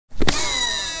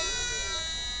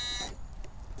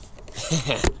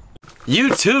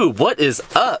YouTube, what is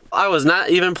up? I was not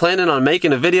even planning on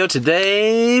making a video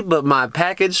today, but my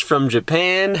package from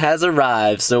Japan has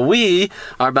arrived. So we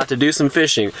are about to do some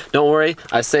fishing. Don't worry,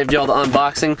 I saved y'all the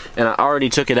unboxing and I already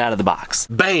took it out of the box.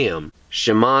 Bam!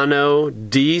 Shimano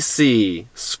DC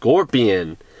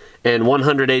Scorpion and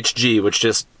 100 HG, which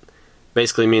just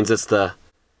basically means it's the...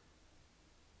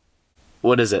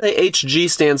 What is it? The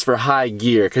HG stands for high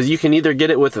gear, because you can either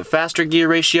get it with a faster gear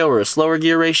ratio or a slower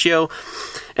gear ratio.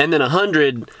 And then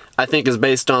 100, I think, is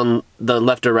based on the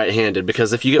left or right-handed,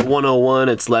 because if you get 101,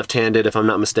 it's left-handed. If I'm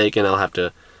not mistaken, I'll have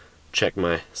to check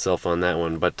myself on that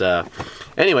one. But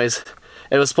anyways,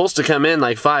 it was supposed to come in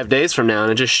like 5 days from now,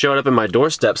 and it just showed up in my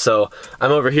doorstep. So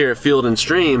I'm over here at Field and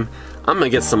Stream. I'm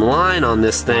gonna get some line on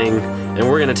this thing, and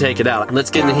we're gonna take it out. Let's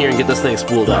get in here and get this thing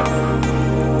spooled up.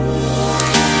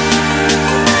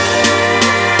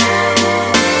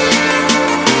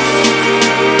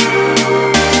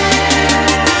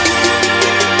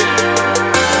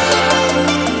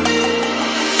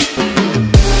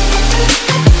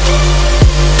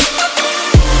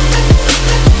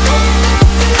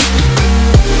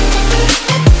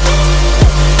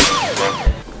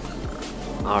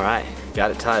 Got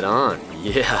it tied on.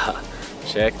 Yeah,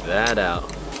 check that out.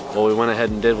 What we went ahead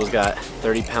and did was got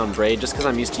 30-pound braid, just because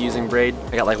I'm used to using braid.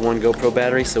 I got like one GoPro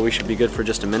battery, so we should be good for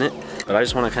just a minute. But I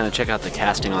just want to kind of check out the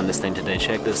casting on this thing today.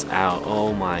 Check this out.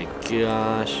 Oh my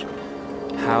gosh.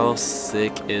 How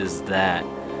sick is that?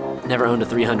 Never owned a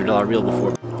 $300 reel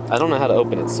before. I don't know how to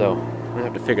open it, so I'm gonna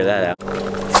have to figure that out.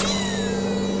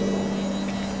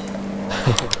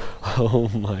 Oh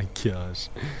my gosh.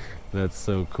 That's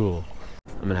so cool.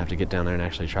 I'm gonna have to get down there and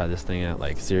actually try this thing out,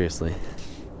 like seriously.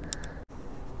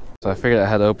 So I figured out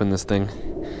how to open this thing,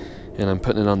 and I'm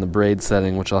putting it on the braid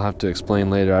setting, which I'll have to explain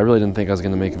later. I really didn't think I was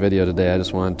gonna make a video today. I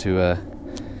just wanted to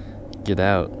get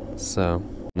out. So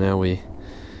now we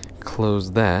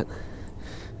close that,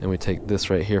 and we take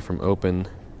this right here from open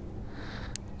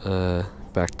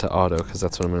back to auto, because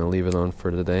that's what I'm gonna leave it on for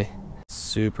today.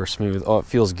 Super smooth. Oh, it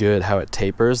feels good how it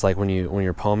tapers. Like when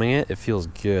you're palming it, it feels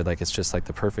good. Like it's just like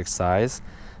the perfect size.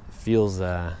 It feels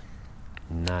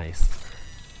nice.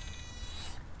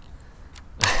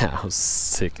 How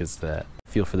sick is that?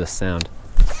 Feel for this sound.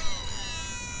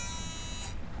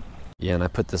 Yeah, and I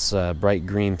put this bright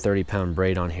green 30-pound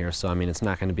braid on here, so I mean it's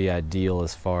not going to be ideal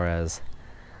as far as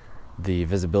the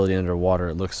visibility underwater.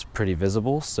 It looks pretty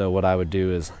visible, so what I would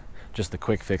do is just the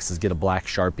quick fix is get a black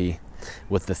Sharpie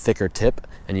with the thicker tip,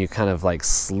 and you kind of like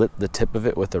slit the tip of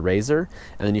it with a razor,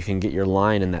 and then you can get your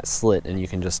line in that slit, and you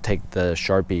can just take the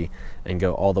Sharpie and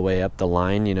go all the way up the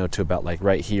line, you know, to about like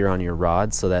right here on your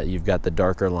rod, so that you've got the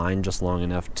darker line just long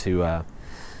enough to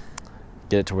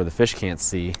get it to where the fish can't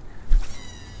see,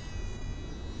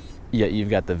 yet you've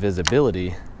got the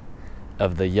visibility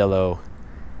of the yellow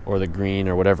or the green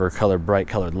or whatever color, bright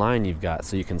colored line you've got,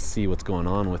 so you can see what's going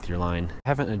on with your line. I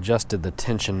haven't adjusted the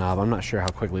tension knob. I'm not sure how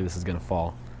quickly this is gonna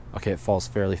fall. Okay, it falls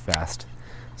fairly fast.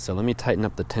 So let me tighten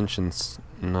up the tension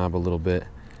knob a little bit.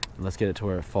 And let's get it to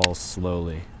where it falls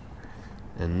slowly.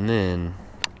 And then,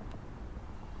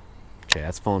 okay,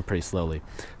 that's falling pretty slowly.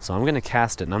 So I'm gonna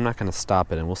cast it, and I'm not gonna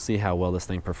stop it, and we'll see how well this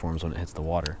thing performs when it hits the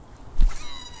water.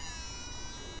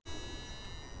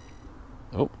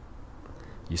 Oh.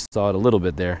 You saw it a little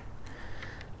bit there,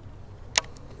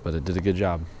 but it did a good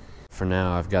job. For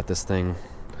now, I've got this thing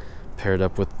paired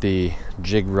up with the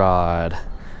jig rod,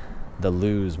 the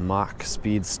Lew's Mach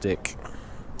Speed Stick.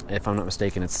 If I'm not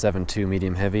mistaken, it's 7.2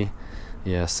 medium heavy.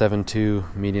 Yeah,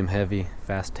 7.2 medium heavy,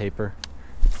 fast taper.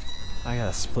 I got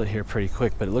a split here pretty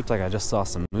quick, but it looked like I just saw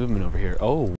some movement over here.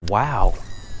 Oh, wow.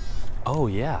 Oh,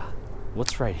 yeah.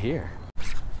 What's right here?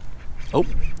 Oh,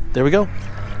 there we go.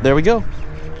 There we go.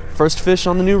 First fish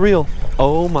on the new reel.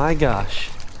 Oh my gosh.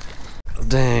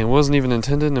 Dang, wasn't even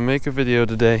intending to make a video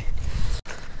today.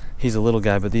 He's a little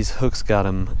guy, but these hooks got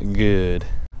him good.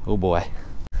 Oh boy.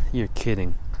 You're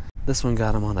kidding. This one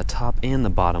got him on the top and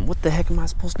the bottom. What the heck am I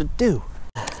supposed to do?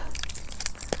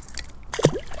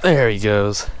 There he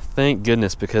goes. Thank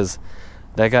goodness, because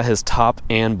that got his top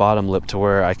and bottom lip to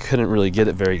where I couldn't really get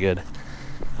it very good.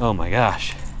 Oh my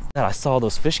gosh. I saw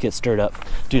those fish get stirred up.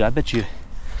 Dude, I bet you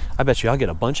I'll get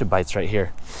a bunch of bites right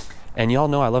here. And y'all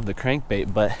know I love the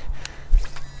crankbait, but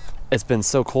it's been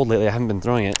so cold lately, I haven't been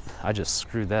throwing it. I just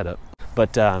screwed that up.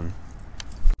 But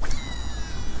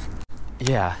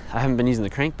yeah, I haven't been using the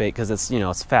crankbait because it's, you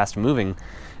know, it's fast moving,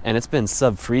 and it's been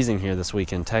sub-freezing here this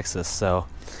week in Texas, so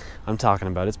I'm talking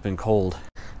about it's been cold.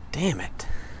 Damn it.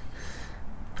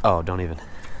 Oh, don't even.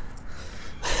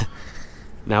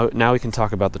 Now we can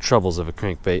talk about the troubles of a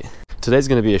crankbait. Today's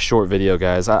gonna be a short video,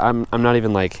 guys. I'm not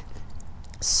even like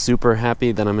super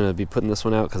happy that I'm going to be putting this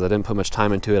one out because I didn't put much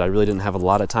time into it. I really didn't have a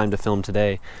lot of time to film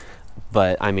today,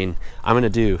 but I mean, I'm going to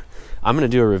do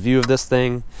a review of this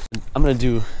thing. I'm going to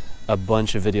do a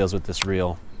bunch of videos with this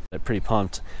reel. I'm pretty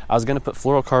pumped. I was going to put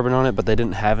fluorocarbon on it, but they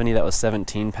didn't have any that was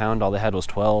 17 pound. All they had was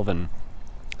 12, and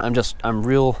I'm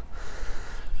real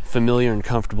familiar and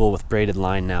comfortable with braided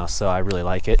line now, so I really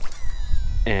like it.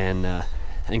 And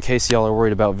in case y'all are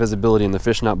worried about visibility and the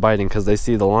fish not biting because they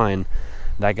see the line,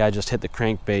 that guy just hit the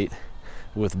crankbait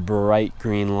with bright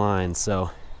green line,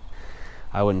 so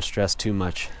I wouldn't stress too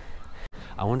much.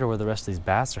 I wonder where the rest of these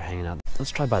bass are hanging out.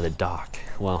 Let's try by the dock.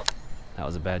 Well, that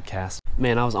was a bad cast.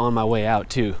 Man, I was on my way out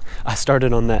too. I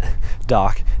started on that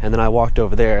dock and then I walked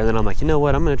over there, and then I'm like, you know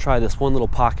what, I'm gonna try this one little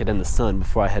pocket in the sun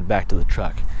before I head back to the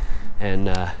truck. And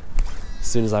as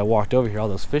soon as I walked over here, all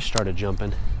those fish started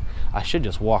jumping. I should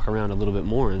just walk around a little bit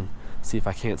more and see if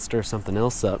I can't stir something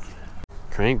else up.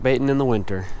 Crankbaiting in the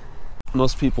winter.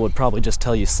 Most people would probably just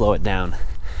tell you slow it down.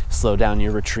 Slow down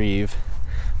your retrieve.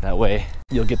 That way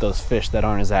you'll get those fish that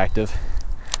aren't as active.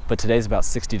 But today's about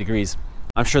 60 degrees.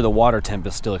 I'm sure the water temp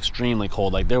is still extremely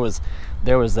cold. Like there was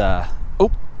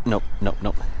oh, nope.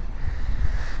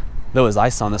 There was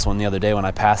ice on this one the other day when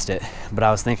I passed it, but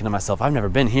I was thinking to myself, I've never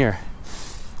been here.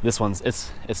 This one's,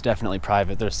 it's definitely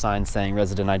private. There's signs saying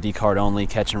resident ID card only,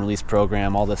 catch and release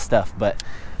program, all this stuff, but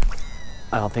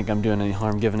I don't think I'm doing any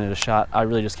harm giving it a shot. I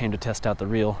really just came to test out the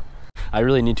reel. I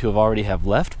really need to have already have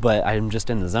left, but I'm just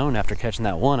in the zone after catching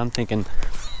that one. I'm thinking,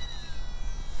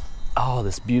 oh,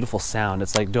 this beautiful sound.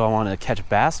 It's like, do I want to catch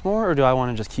bass more, or do I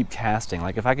want to just keep casting?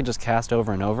 Like if I could just cast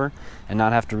over and over and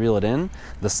not have to reel it in,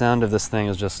 the sound of this thing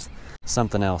is just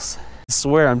something else. I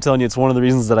swear, I'm telling you, it's one of the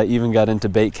reasons that I even got into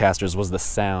baitcasters was the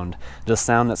sound. The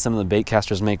sound that some of the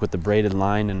baitcasters make with the braided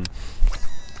line, and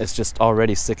it's just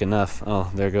already sick enough.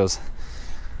 Oh, there goes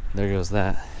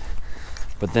that.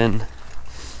 But then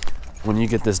when you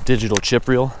get this digital chip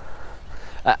reel,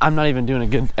 I'm not even doing a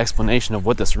good explanation of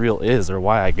what this reel is or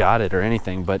why I got it or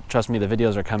anything, but trust me, the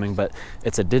videos are coming. But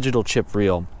it's a digital chip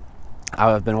reel.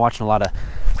 I've been watching a lot of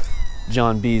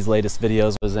John B's latest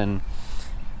videos,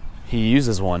 he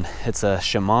uses one. It's a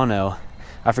Shimano,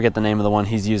 I forget the name of the one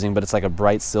he's using, but it's like a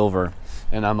bright silver,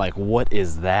 and I'm like, what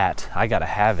is that? I gotta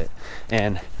have it.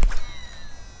 And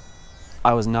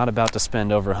I was not about to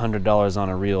spend over $100 on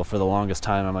a reel for the longest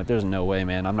time. I'm like, there's no way,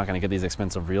 man, I'm not gonna get these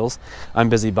expensive reels. I'm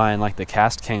busy buying like the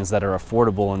Cast Kings that are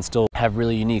affordable and still have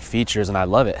really unique features, and I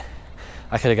love it.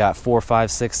 I could have got 4,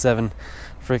 5, 6, 7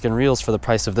 freaking reels for the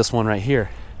price of this one right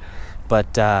here.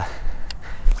 But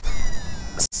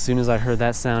as soon as I heard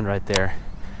that sound right there,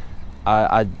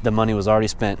 the money was already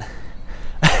spent.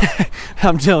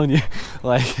 I'm telling you,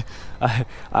 like,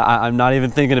 I'm not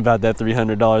even thinking about that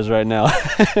 $300 right now.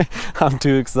 I'm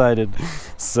too excited.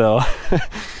 So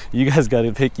you guys got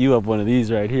to pick you up one of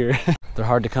these right here. They're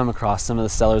hard to come across. Some of the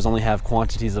sellers only have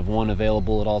quantities of one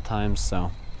available at all times.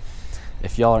 So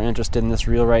if y'all are interested in this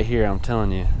reel right here, I'm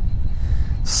telling you,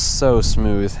 so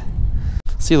smooth.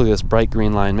 See, look at this bright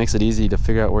green line. Makes it easy to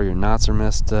figure out where your knots are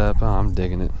messed up. Oh, I'm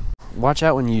digging it. Watch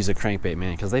out when you use a crankbait,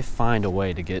 man, because they find a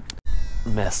way to get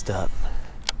messed up.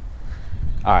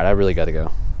 All right, I really got to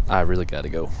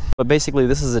go. But basically,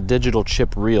 this is a digital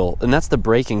chip reel, and that's the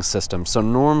braking system. So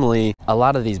normally, a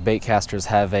lot of these baitcasters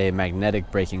have a magnetic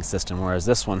braking system, whereas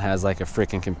this one has like a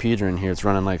freaking computer in here. It's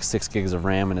running like 6 gigs of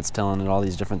RAM, and it's telling it all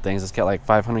these different things. It's got like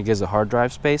 500 gigs of hard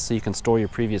drive space, so you can store your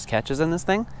previous catches in this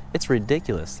thing. It's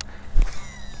ridiculous.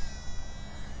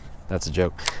 That's a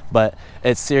joke, but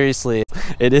it's seriously,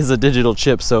 it is a digital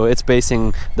chip, so it's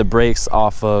basing the brakes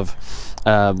off of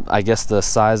I guess the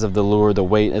size of the lure, the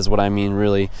weight is what I mean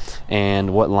really,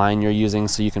 and what line you're using.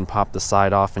 So you can pop the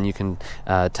side off and you can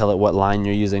tell it what line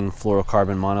you're using,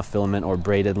 fluorocarbon monofilament or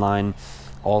braided line.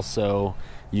 Also,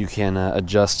 you can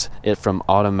adjust it from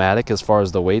automatic as far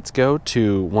as the weights go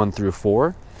to 1 through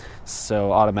 4.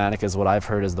 So automatic is what I've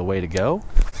heard is the way to go.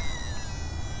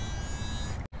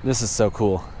 This is so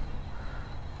cool.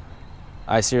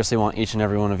 I seriously want each and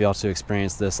every one of y'all to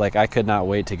experience this. Like, I could not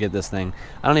wait to get this thing.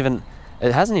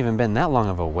 It hasn't even been that long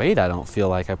of a wait, I don't feel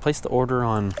like. I placed the order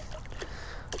on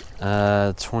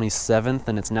 27th,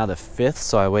 and it's now the 5th,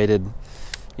 so I waited,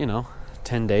 you know,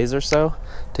 10 days or so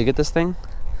to get this thing.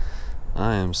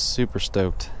 I am super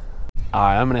stoked. All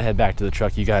right, I'm gonna head back to the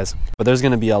truck, you guys. But there's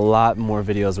gonna be a lot more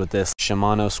videos with this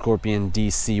Shimano Scorpion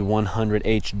DC 100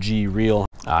 HG reel.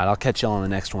 All right, I'll catch y'all on the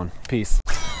next one. Peace.